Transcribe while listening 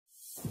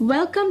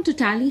Welcome to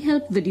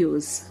TallyHelp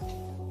videos.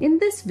 In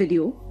this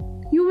video,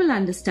 you will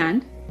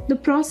understand the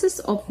process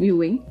of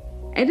viewing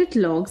edit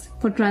logs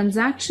for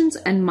transactions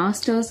and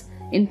masters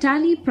in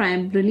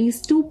TallyPrime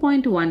Release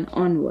 2.1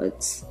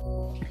 onwards.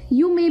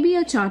 You may be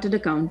a chartered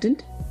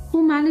accountant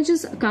who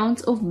manages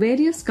accounts of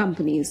various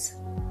companies,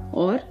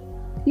 or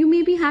you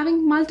may be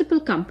having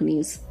multiple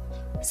companies,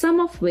 some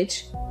of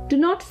which do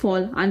not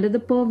fall under the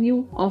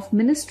purview of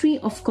Ministry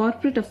of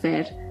Corporate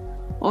Affairs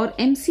or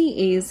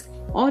MCA's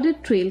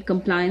AuditTrail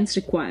compliance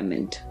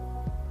requirement.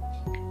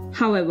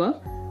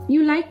 However,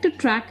 you like to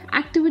track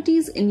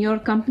activities in your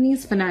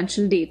company's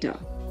financial data.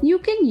 You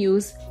can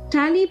use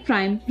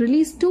TallyPrime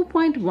Release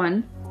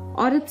 2.1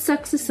 or its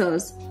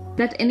successors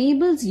that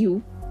enables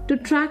you to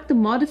track the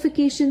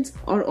modifications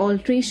or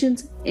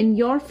alterations in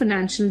your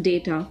financial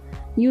data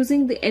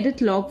using the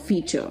edit log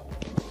feature.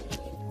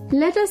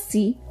 Let us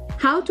see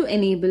how to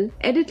enable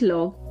edit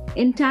log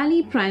in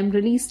TallyPrime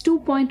Release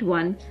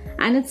 2.1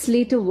 and its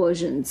later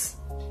versions.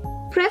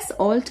 Press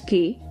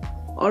Alt-K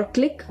or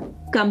click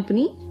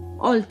Company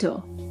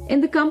Alter.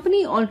 In the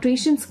Company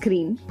Alteration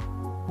screen,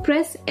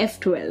 press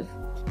F12.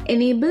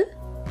 Enable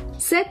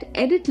Set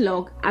Edit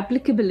Log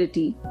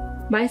Applicability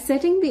by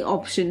setting the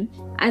option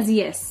as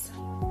Yes.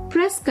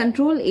 Press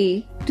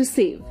Ctrl-A to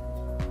save.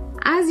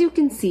 As you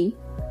can see,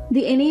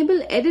 the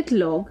Enable Edit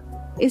Log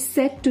is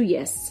set to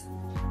Yes.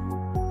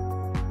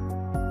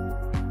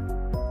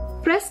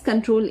 Press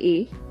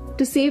Ctrl-A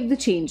to save the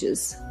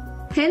changes.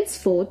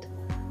 Henceforth,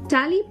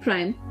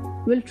 TallyPrime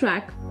will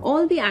track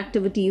all the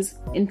activities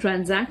in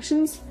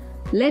transactions,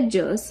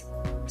 ledgers,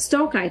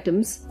 stock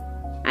items,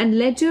 and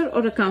ledger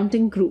or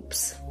accounting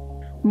groups.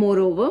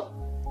 Moreover,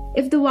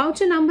 if the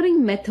voucher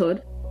numbering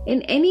method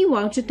in any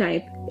voucher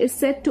type is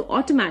set to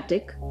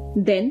automatic,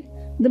 then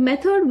the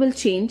method will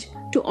change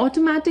to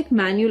automatic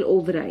manual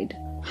override.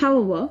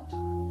 However,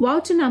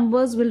 voucher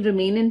numbers will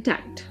remain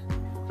intact.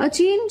 A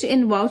change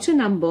in voucher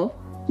number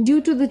due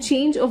to the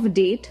change of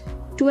date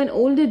to an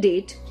older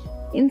date,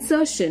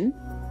 insertion,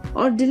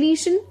 or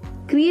deletion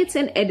creates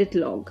an edit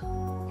log.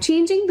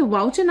 Changing the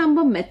voucher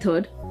number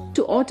method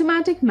to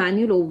automatic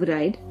manual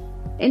override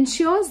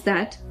ensures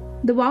that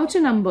the voucher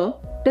number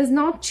does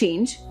not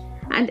change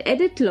and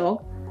edit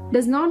log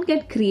does not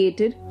get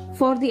created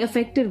for the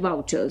affected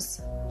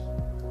vouchers.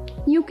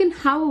 You can,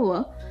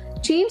 however,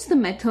 change the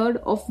method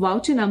of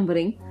voucher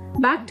numbering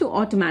back to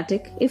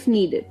automatic if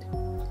needed.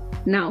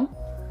 Now,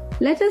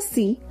 let us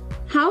see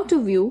how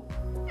to view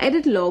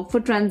edit log for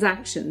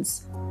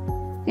transactions.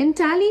 In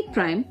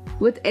TallyPrime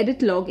with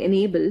edit log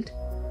enabled,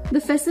 the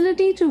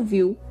facility to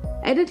view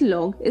edit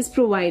log is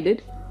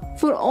provided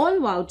for all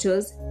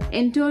vouchers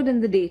entered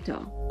in the data.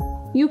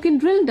 You can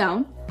drill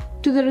down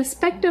to the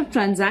respective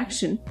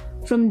transaction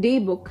from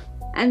Daybook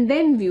and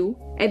then view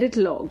edit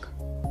log.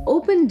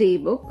 Open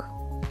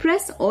Daybook,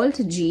 press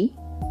Alt-G,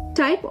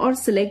 type or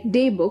select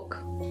Daybook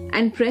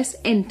and press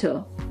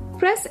Enter.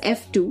 Press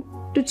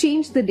F2 to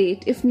change the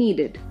date if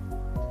needed.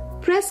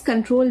 Press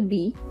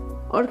Ctrl-B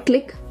or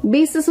click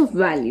Basis of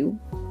Value.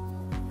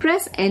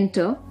 Press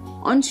Enter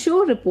on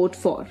Show Report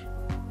For.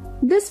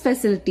 This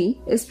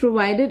facility is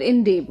provided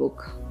in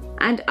Daybook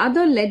and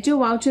other ledger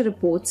voucher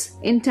reports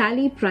in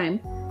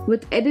TallyPrime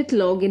with edit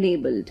log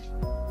enabled.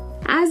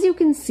 As you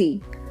can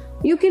see,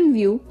 you can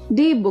view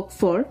Daybook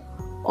for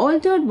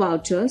altered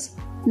vouchers,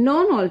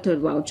 non-altered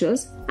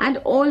vouchers, and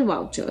all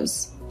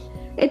vouchers.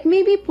 It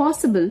may be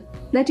possible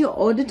that your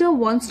auditor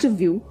wants to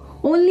view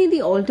only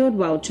the altered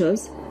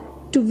vouchers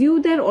to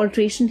view their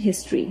alteration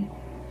history.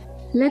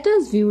 Let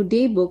us view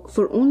Daybook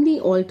for only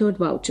altered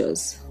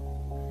vouchers.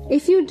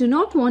 If you do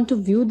not want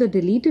to view the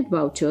deleted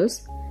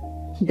vouchers,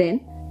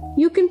 then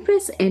you can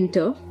press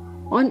Enter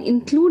on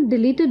Include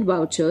Deleted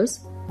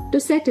Vouchers to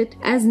set it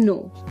as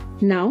No.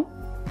 Now,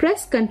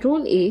 press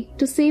Ctrl-A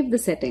to save the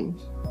setting.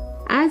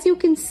 As you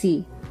can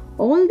see,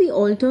 all the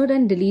altered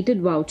and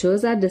deleted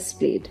vouchers are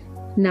displayed.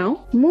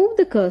 Now, move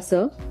the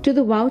cursor to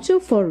the voucher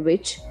for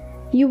which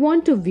you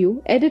want to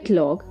view edit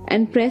log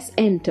and press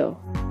Enter.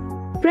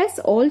 Press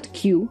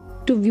Alt-Q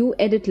to view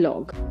edit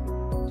log.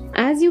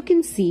 As you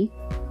can see,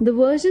 the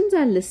versions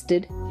are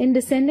listed in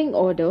descending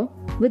order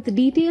with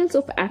details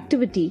of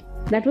activity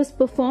that was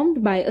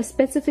performed by a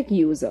specific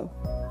user.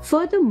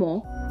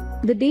 Furthermore,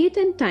 the date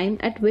and time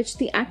at which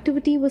the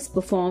activity was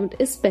performed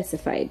is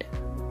specified.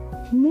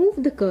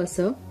 Move the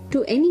cursor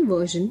to any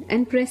version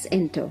and press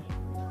Enter.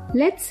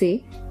 Let's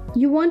say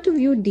you want to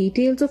view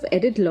details of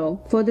edit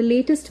log for the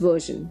latest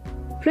version.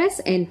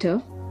 Press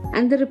Enter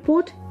and the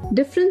report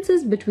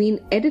Differences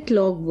between edit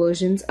log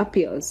versions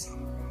appears.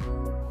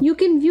 You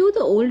can view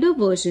the older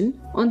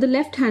version on the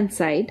left-hand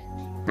side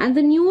and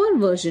the newer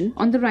version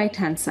on the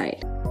right-hand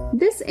side.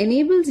 This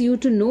enables you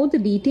to know the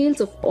details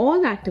of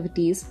all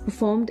activities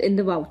performed in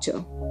the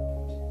voucher.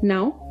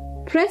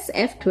 Now, press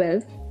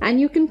F12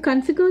 and you can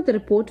configure the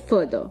report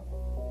further.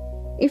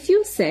 If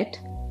you set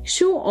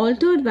Show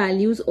Altered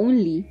Values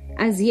Only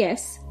as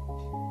Yes,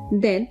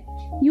 then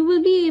you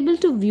will be able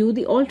to view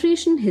the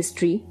alteration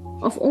history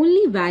of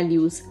only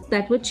values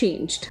that were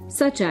changed,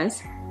 such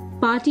as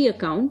party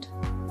account,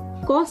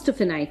 cost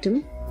of an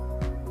item,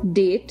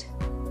 date,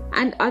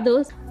 and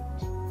others.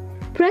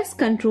 Press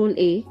Ctrl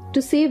A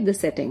to save the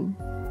setting.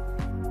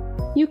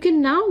 You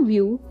can now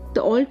view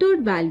the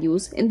altered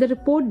values in the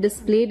report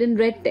displayed in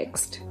red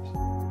text.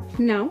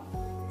 Now,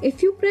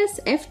 if you press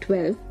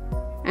F12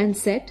 and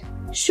set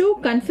Show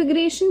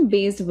Configuration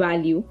Based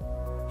Value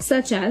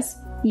such as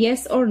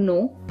Yes or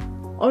No,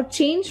 or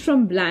change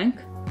from blank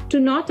to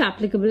not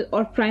applicable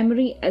or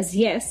primary as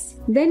yes,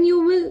 then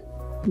you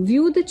will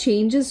view the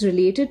changes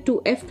related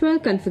to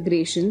F12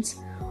 configurations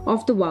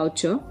of the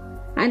voucher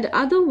and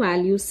other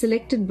values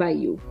selected by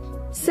you.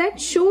 Set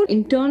Show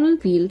Internal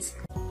Fields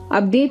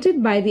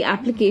updated by the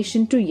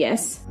application to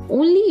yes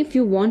only if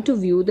you want to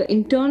view the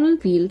internal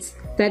fields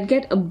that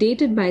get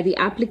updated by the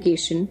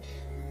application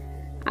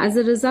as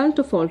a result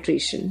of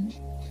alteration.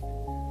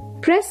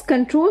 Press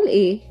Ctrl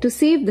A to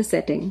save the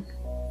setting.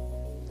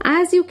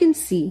 As you can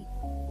see,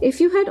 if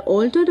you had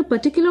altered a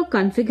particular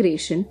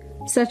configuration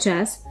such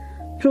as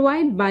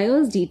provide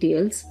buyer's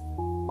details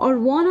or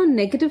won on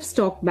negative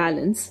stock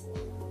balance,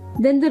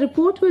 then the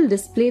report will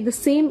display the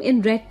same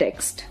in red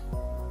text.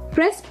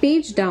 Press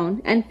page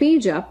down and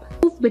page up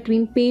to move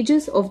between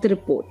pages of the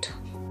report.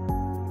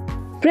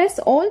 Press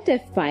Alt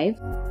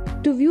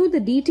F5 to view the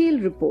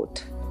detailed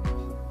report.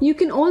 You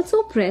can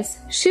also press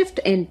Shift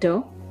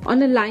Enter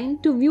on a line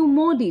to view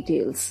more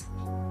details.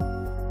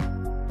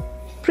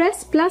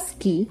 Press plus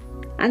key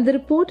and the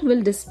report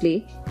will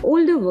display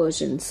older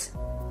versions.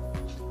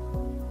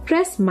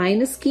 Press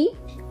minus key,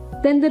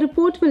 then the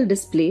report will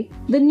display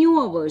the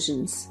newer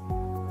versions.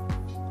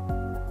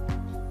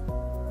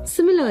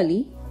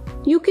 Similarly,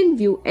 you can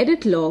view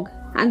edit log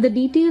and the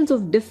details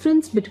of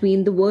difference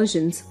between the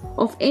versions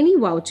of any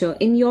voucher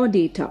in your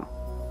data.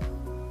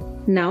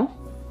 Now,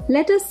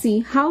 let us see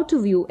how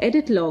to view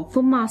edit log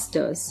for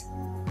masters.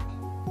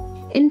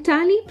 In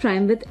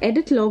TallyPrime with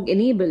edit log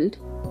enabled,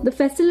 the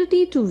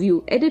facility to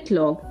view edit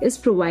log is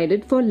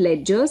provided for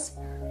ledgers,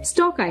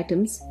 stock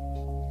items,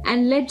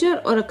 and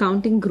ledger or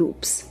accounting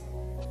groups.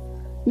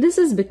 This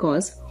is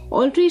because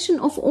alteration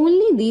of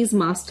only these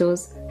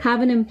masters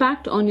have an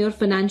impact on your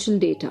financial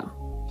data.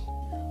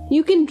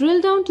 You can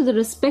drill down to the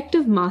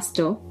respective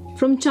master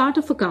from Chart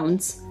of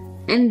Accounts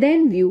and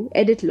then view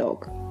edit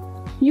log.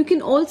 You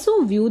can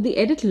also view the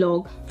edit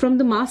log from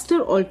the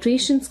master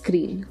alteration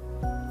screen.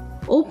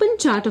 Open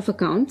Chart of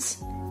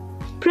Accounts,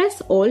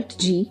 press Alt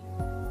G,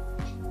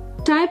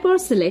 type or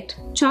select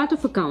Chart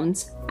of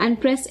Accounts and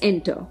press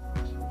Enter.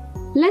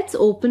 Let's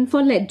open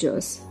for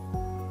ledgers.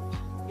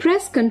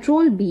 Press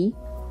Ctrl B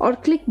or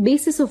click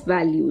Basis of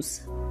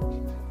Values.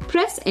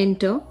 Press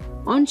Enter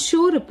on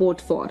Show Report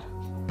For.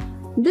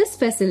 This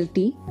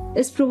facility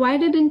is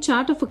provided in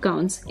Chart of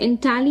Accounts in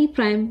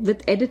TallyPrime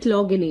with edit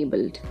log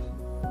enabled.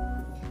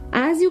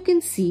 As you can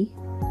see,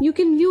 you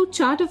can view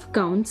Chart of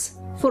Accounts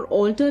for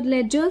altered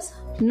ledgers,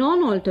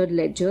 non-altered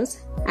ledgers,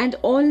 and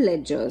all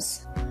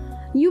ledgers.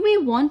 You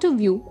may want to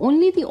view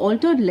only the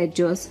altered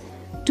ledgers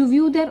to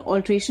view their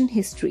alteration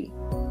history.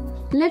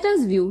 Let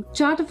us view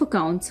Chart of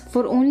Accounts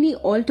for only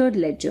altered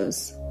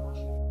ledgers.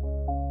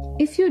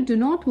 If you do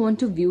not want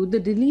to view the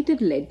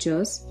deleted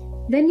ledgers,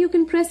 then you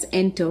can press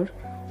Enter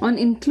on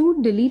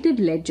Include Deleted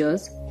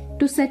Ledgers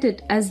to set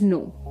it as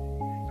No.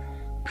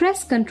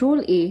 Press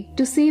Ctrl A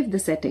to save the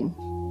setting.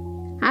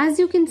 As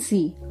you can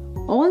see,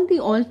 all the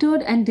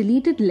altered and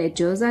deleted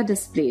ledgers are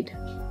displayed.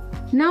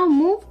 Now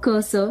move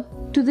cursor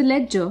to the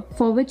ledger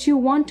for which you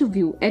want to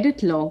view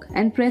edit log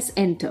and press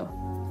Enter.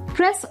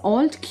 Press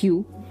Alt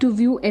Q to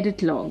view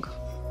edit log.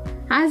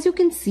 As you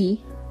can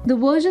see, the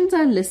versions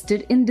are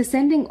listed in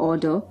descending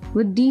order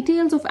with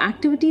details of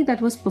activity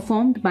that was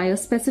performed by a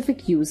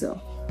specific user.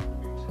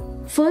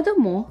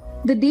 Furthermore,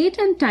 the date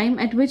and time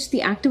at which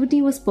the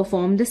activity was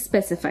performed is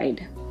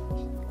specified.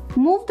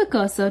 Move the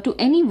cursor to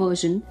any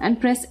version and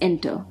press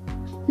Enter.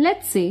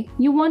 Let's say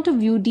you want to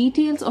view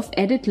details of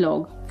edit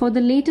log for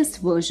the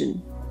latest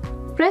version.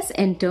 Press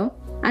Enter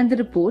and the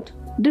report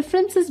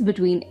Differences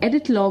between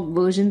edit log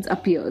versions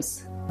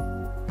appears.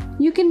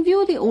 You can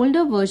view the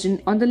older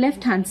version on the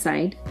left-hand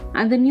side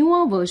and the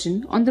newer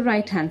version on the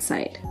right-hand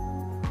side.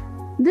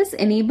 This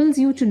enables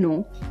you to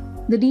know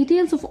the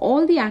details of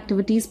all the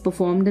activities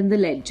performed in the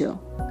ledger.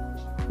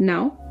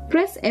 Now,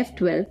 press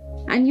F12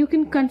 and you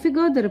can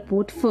configure the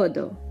report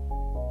further.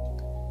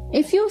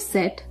 If you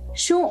set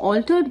Show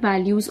Altered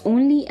Values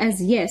Only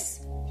as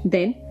Yes,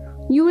 then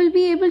you will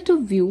be able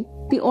to view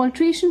the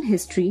alteration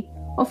history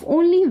of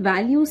only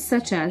values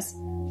such as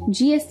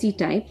GST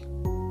type,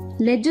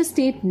 ledger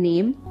state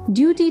name,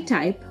 duty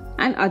type,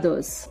 and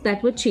others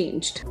that were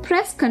changed.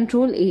 Press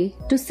Ctrl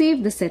A to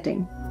save the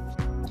setting.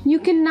 You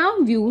can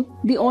now view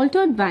the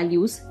altered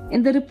values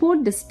in the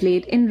report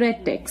displayed in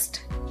red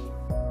text.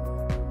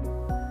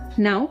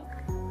 Now,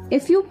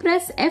 if you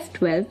press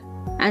F12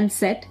 and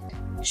set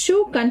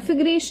Show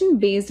Configuration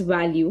Based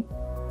Value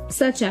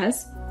such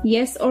as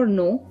Yes or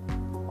No,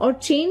 or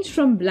change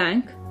from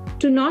blank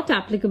to not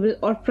applicable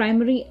or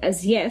primary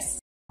as yes,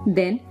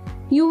 then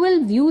you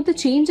will view the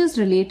changes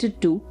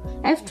related to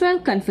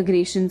F12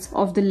 configurations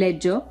of the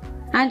ledger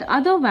and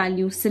other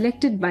values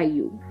selected by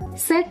you.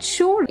 Set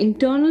Show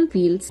Internal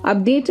Fields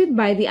Updated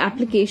by the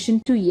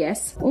application to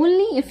Yes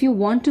only if you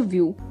want to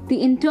view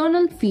the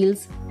internal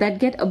fields that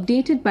get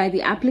updated by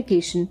the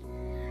application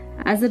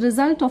as a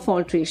result of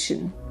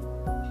alteration.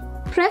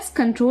 Press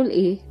Ctrl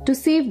A to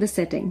save the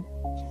setting.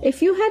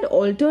 If you had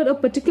altered a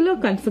particular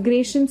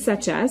configuration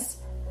such as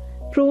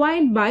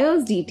provide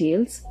buyer's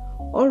details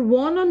or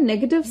warn on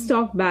negative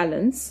stock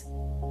balance,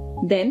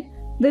 then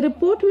the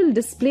report will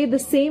display the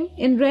same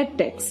in red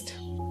text.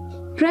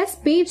 Press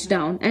Page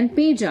Down and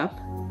Page Up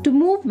to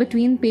move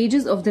between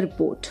pages of the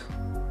report.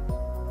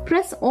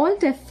 Press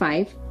Alt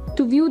F5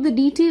 to view the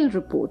detailed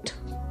report.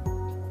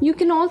 You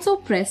can also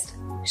press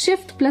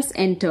Shift plus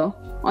Enter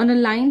on a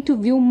line to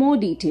view more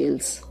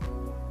details.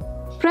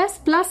 Press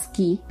plus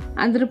key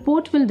and the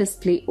report will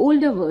display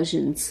older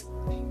versions.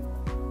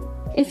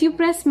 If you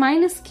press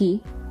minus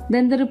key,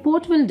 then the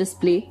report will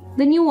display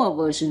the newer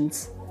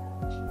versions.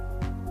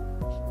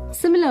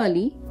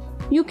 Similarly,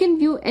 you can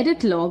view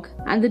edit log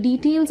and the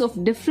details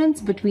of difference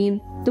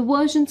between the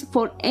versions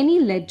for any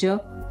ledger,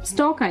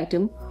 stock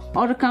item,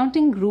 or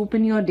accounting group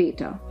in your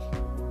data.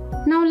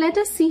 Now let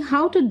us see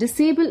how to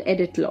disable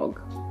edit log.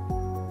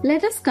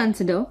 Let us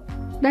consider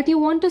that you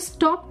want to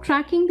stop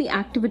tracking the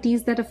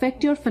activities that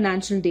affect your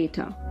financial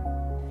data.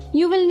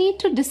 You will need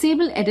to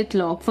disable edit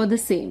log for the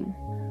same.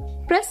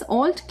 Press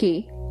Alt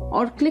K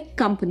or click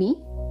Company,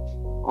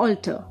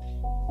 Alter.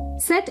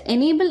 Set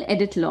Enable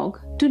Edit Log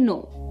to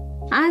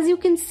No. As you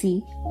can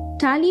see,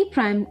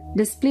 TallyPrime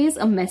displays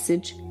a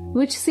message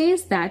which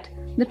says that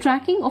the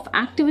tracking of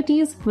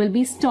activities will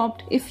be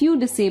stopped if you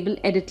disable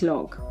edit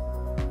log.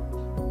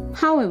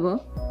 However,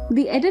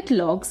 the edit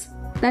logs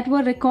that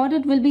were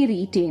recorded will be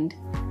retained,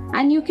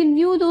 and you can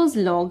view those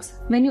logs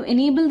when you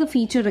enable the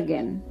feature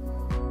again.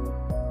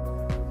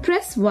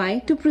 Press Y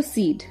to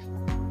proceed.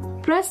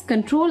 Press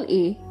Ctrl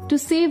A to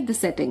save the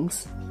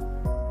settings.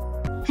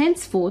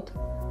 Henceforth,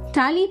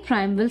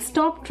 TallyPrime will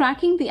stop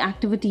tracking the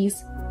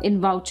activities in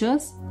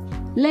vouchers,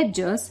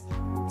 ledgers,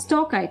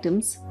 stock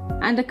items,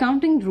 and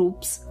accounting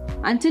groups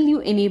until you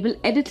enable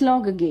edit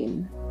log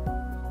again.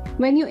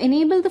 When you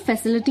enable the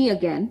facility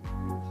again,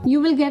 you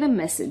will get a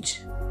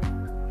message.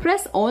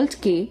 Press Alt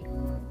K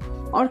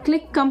or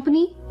click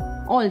Company,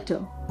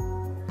 Alter.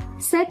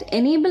 Set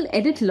Enable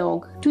Edit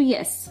Log to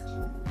Yes.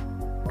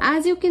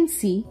 As you can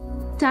see,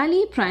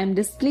 TallyPrime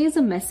displays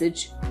a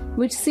message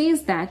which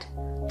says that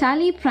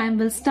TallyPrime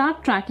will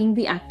start tracking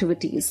the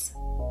activities.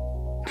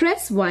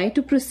 Press Y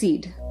to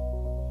proceed.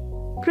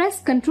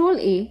 Press Ctrl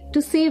A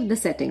to save the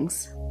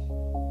settings.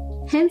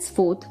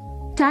 Henceforth,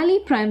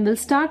 TallyPrime will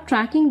start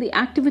tracking the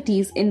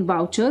activities in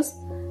vouchers,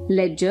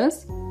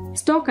 ledgers,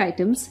 stock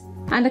items,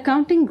 and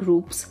accounting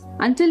groups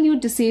until you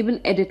disable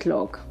edit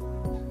log.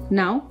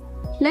 Now,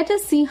 let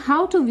us see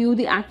how to view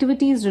the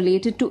activities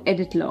related to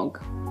edit log.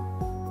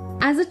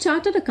 As a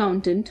chartered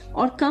accountant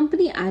or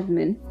company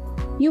admin,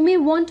 you may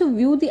want to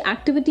view the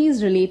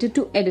activities related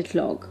to edit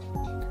log.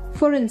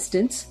 For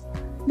instance,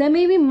 there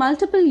may be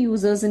multiple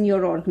users in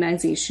your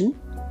organization,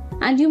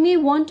 and you may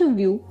want to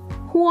view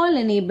who all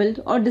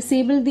enabled or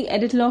disabled the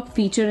edit log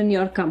feature in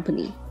your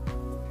company.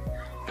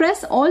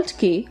 Press Alt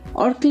K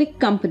or click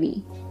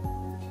Company.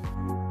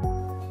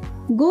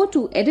 Go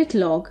to Edit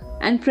Log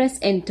and press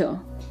Enter.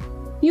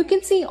 You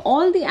can see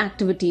all the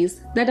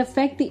activities that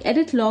affect the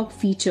edit log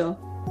feature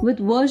with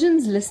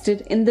versions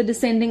listed in the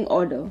descending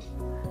order.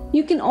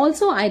 You can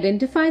also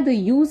identify the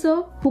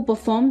user who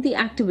performed the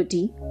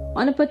activity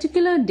on a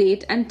particular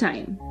date and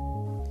time.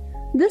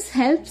 This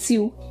helps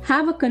you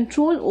have a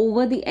control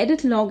over the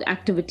edit log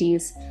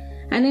activities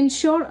and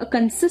ensure a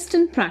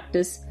consistent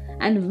practice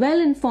and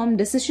well-informed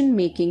decision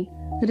making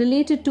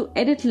related to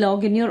edit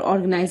log in your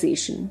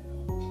organization.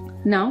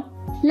 Now,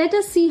 let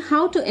us see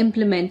how to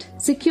implement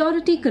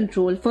security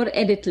control for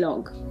edit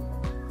log.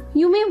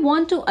 You may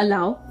want to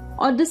allow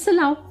or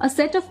disallow a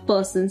set of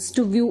persons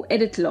to view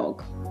edit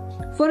log.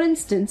 For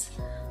instance,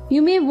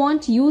 you may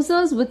want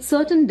users with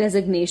certain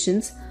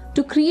designations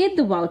to create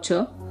the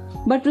voucher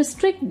but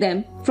restrict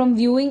them from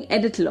viewing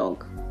edit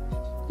log.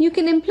 You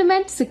can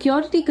implement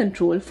security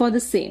control for the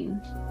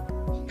same.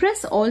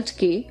 Press Alt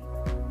K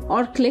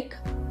or click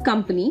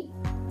Company,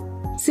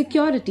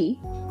 Security,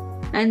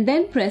 and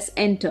then press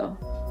Enter.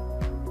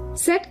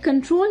 Set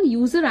Control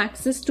User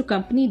Access to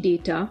Company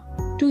Data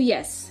to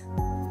Yes.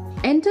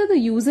 Enter the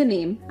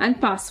username and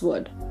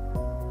password.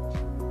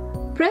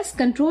 Press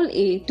Ctrl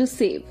A to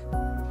save.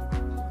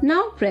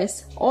 Now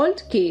press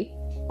Alt K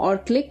or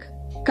click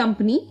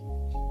Company,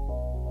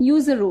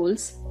 User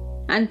Roles,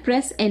 and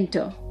press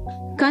Enter.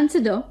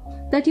 Consider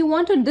that you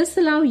want to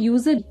disallow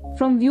user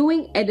from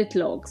viewing edit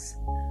logs.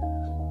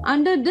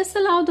 Under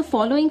Disallow the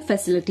following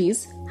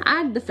facilities,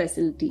 add the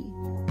facility.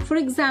 For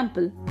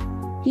example,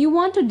 you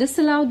want to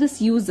disallow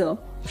this user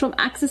from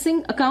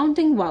accessing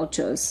accounting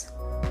vouchers.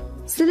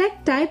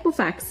 Select Type of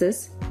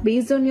Access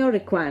based on your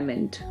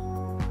requirement.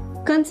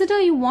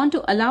 Consider you want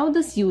to allow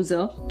this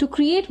user to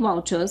create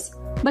vouchers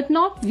but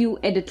not view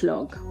edit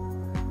log.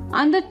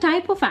 Under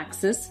Type of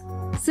Access,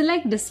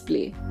 select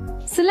Display.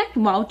 Select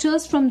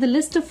Vouchers from the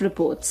list of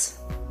reports.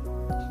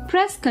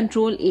 press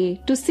Ctrl A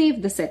to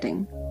save the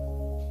setting.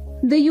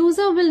 The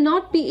user will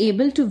not be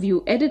able to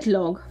view edit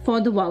log for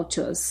the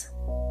vouchers.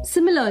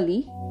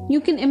 Similarly,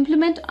 you can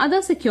implement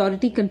other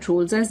security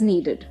controls as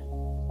needed.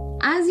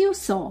 As you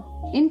saw,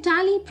 in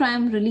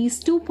TallyPrime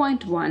Release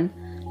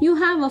 2.1, you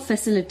have a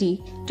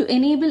facility to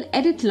enable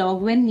edit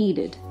log when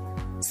needed,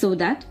 so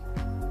that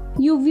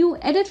you view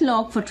edit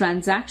log for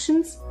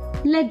transactions,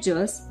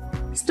 ledgers,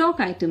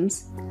 stock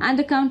items, and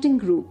accounting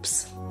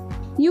groups.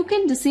 You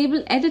can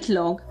disable edit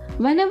log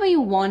whenever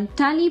you want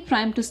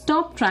TallyPrime to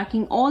stop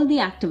tracking all the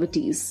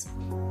activities.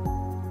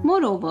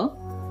 Moreover,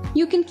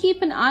 you can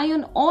keep an eye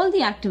on all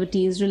the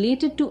activities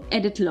related to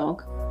edit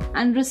log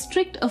and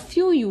restrict a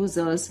few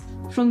users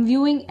from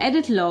viewing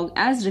edit log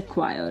as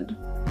required.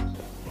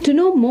 To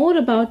know more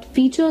about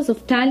features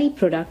of Tally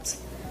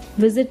products,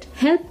 visit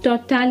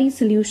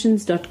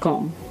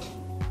help.tallysolutions.com.